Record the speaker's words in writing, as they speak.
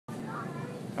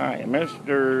Hi,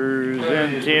 Mr.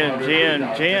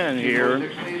 Zenten10 here.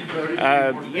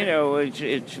 You know,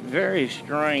 it's very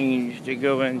strange to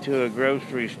go into a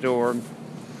grocery store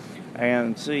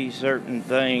and see certain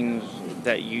things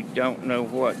that you don't know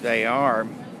what they are.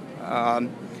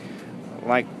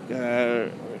 Like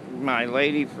my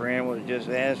lady friend was just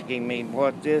asking me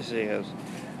what this is.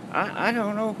 I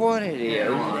don't know what it is.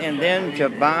 And then to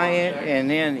buy it and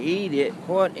then eat it,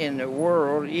 what in the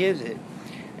world is it?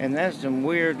 And that's some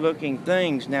weird looking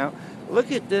things. Now,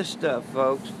 look at this stuff,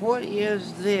 folks. What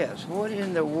is this? What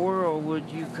in the world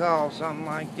would you call something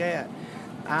like that?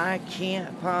 I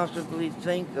can't possibly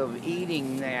think of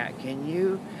eating that. Can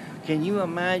you? Can you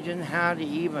imagine how to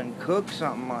even cook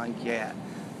something like that?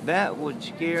 That would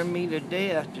scare me to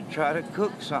death to try to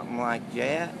cook something like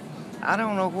that. I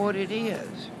don't know what it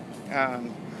is.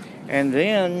 And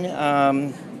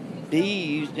then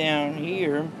these down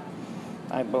here,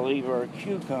 I believe, are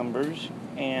cucumbers,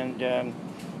 and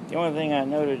the only thing I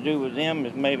know to do with them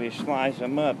is maybe slice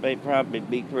them up. They'd probably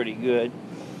be pretty good.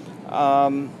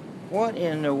 What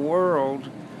in the world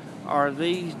are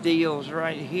these deals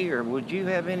right here? Would you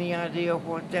have any idea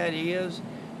what that is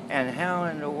and how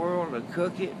in the world to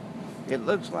cook it? It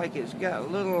looks like it's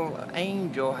got little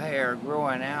angel hair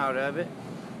growing out of it,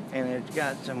 and it's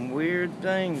got some weird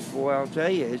things. Boy, I'll tell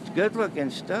you, it's good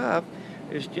looking stuff.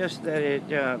 It's just that it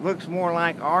looks more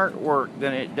like artwork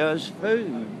than it does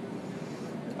food.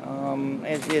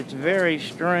 It's very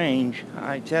strange,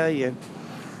 I tell you.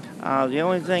 The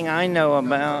only thing I know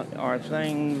about are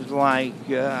things like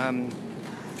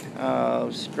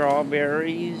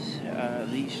strawberries.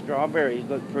 These strawberries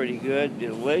look pretty good,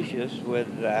 delicious with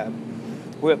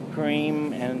whipped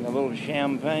cream and a little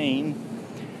champagne.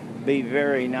 Be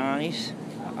very nice.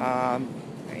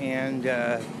 And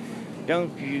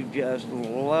don't you just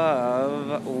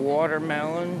love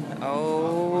watermelon?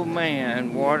 Oh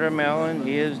man, watermelon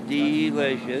is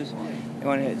delicious.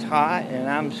 When it's hot and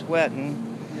I'm sweating,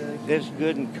 this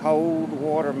good and cold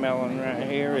watermelon right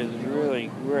here is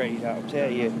really great, I'll tell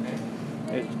you.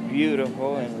 It's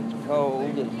beautiful and it's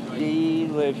cold. It's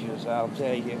delicious, I'll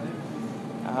tell you.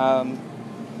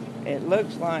 It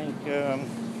looks like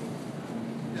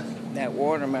that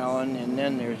watermelon, and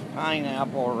then there's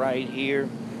pineapple right here.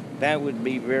 That would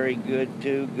be very good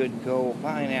too, good cold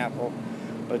pineapple.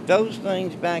 But those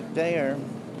things back there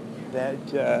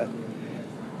that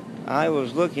I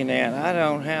was looking at, I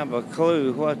don't have a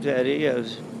clue what that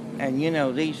is. And you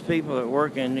know, these people that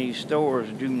work in these stores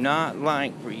do not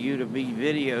like for you to be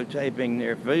videotaping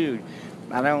their food.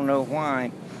 I don't know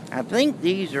why. I think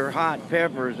these are hot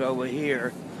peppers over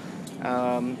here.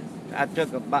 I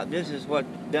took a bite. This is what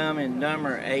Dumb and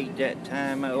Dumber ate that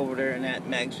time over there in that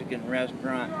Mexican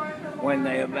restaurant when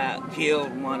they about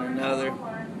killed one another.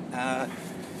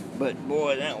 But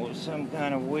boy, that was some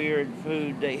kind of weird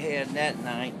food they had that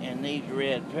night, and these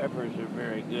red peppers are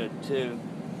very good too.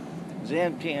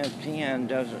 Zenten10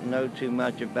 doesn't know too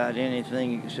much about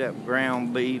anything except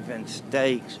ground beef and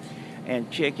steaks and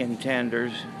chicken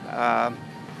tenders.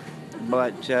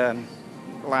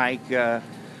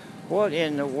 What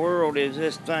in the world is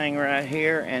this thing right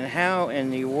here, and how in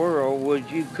the world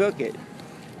would you cook it?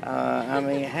 I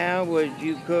mean, how would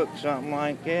you cook something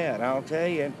like that? I'll tell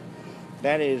you,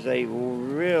 that is a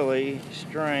really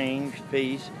strange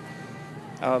piece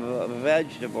of a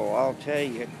vegetable, I'll tell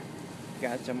you.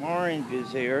 Got some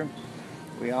oranges here.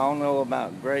 We all know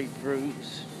about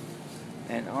grapefruits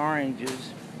and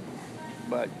oranges,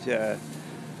 but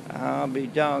I'll be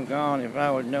doggone if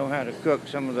I would know how to cook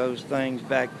some of those things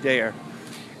back there.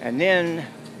 And then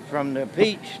from the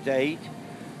peach state,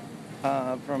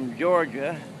 from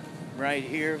Georgia, right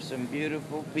here, some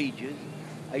beautiful peaches.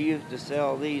 I used to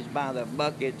sell these by the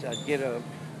buckets. I'd get a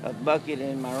bucket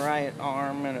in my right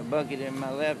arm and a bucket in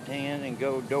my left hand and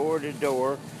go door to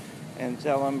door and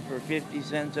sell them for 50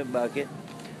 cents a bucket.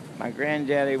 My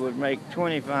granddaddy would make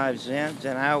 25 cents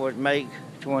and I would make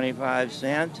 25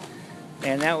 cents.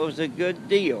 And that was a good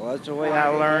deal. That's the way I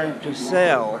learned to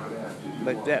sell.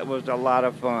 But that was a lot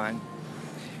of fun.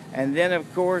 And then,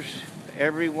 of course,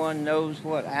 everyone knows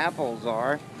what apples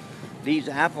are. These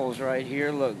apples right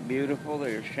here look beautiful.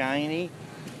 They're shiny.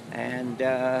 And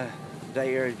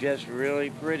they are just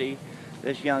really pretty.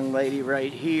 This young lady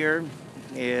right here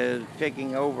is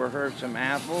picking over her some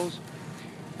apples.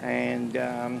 And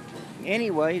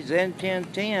anyway,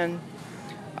 Zenten10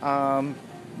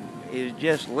 is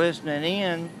just listening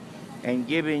in and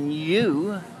giving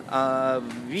you a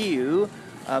view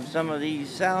of some of these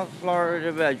South Florida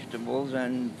vegetables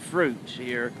and fruits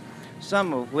here,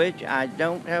 some of which I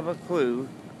don't have a clue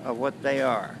of what they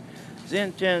are.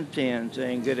 Zenten10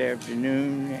 saying good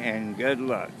afternoon and good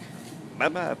luck.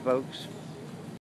 Bye-bye, folks.